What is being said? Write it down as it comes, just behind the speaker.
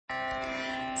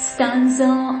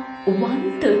Stanza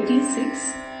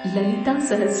 136, Lalita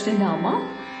Sahasranama.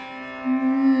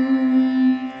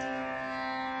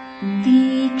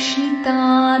 Dikshita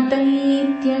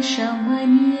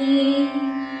Daityashamani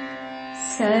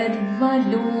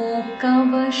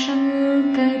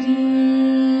Sarvalokavashankari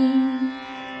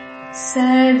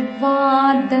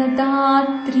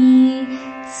Sarvadadatri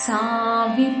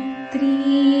Savitri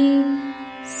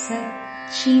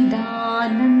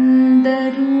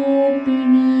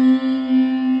Satchidanandarupini.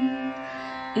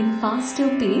 In faster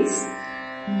pace.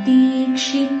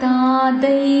 Dikshita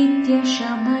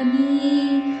Daityashamani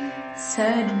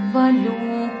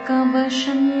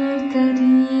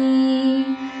Sarvalokavashankari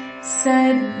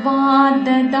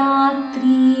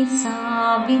Sarvadadatri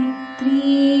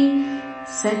Savitri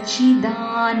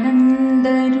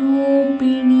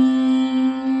Satchidanandarupini.